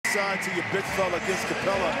side to your big fella against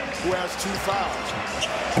Capela, who has 2 fouls.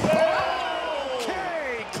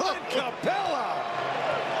 Okay, Clint Capela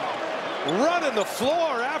running the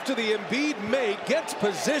floor after the Embiid make, gets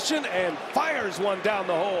position and fires one down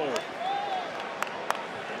the hole.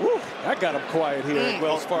 Woo, that got him quiet here at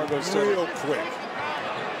Wells Fargo Center. Real quick.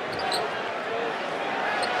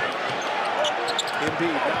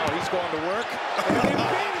 Embiid, now he's going to work. And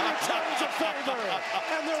Embiid returns a favor.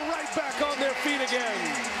 And they're right back on their feet again.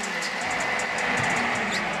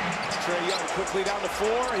 Trae Young quickly down to 4.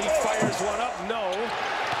 He fires one up. No.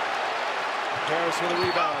 Harris with a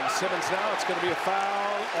rebound. Simmons now. It's going to be a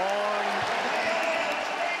foul on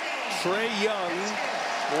Trae Young.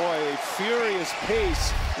 Boy, a furious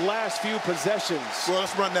pace last few possessions. Well,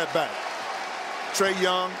 let's run that back. Trae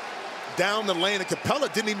Young down the lane, and Capela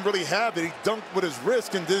didn't even really have it. He dunked with his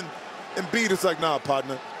wrist, and then Embiid is like, nah,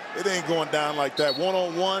 partner, it ain't going down like that.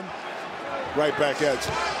 One-on-one, right back at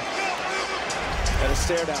you. And a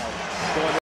stare down. Going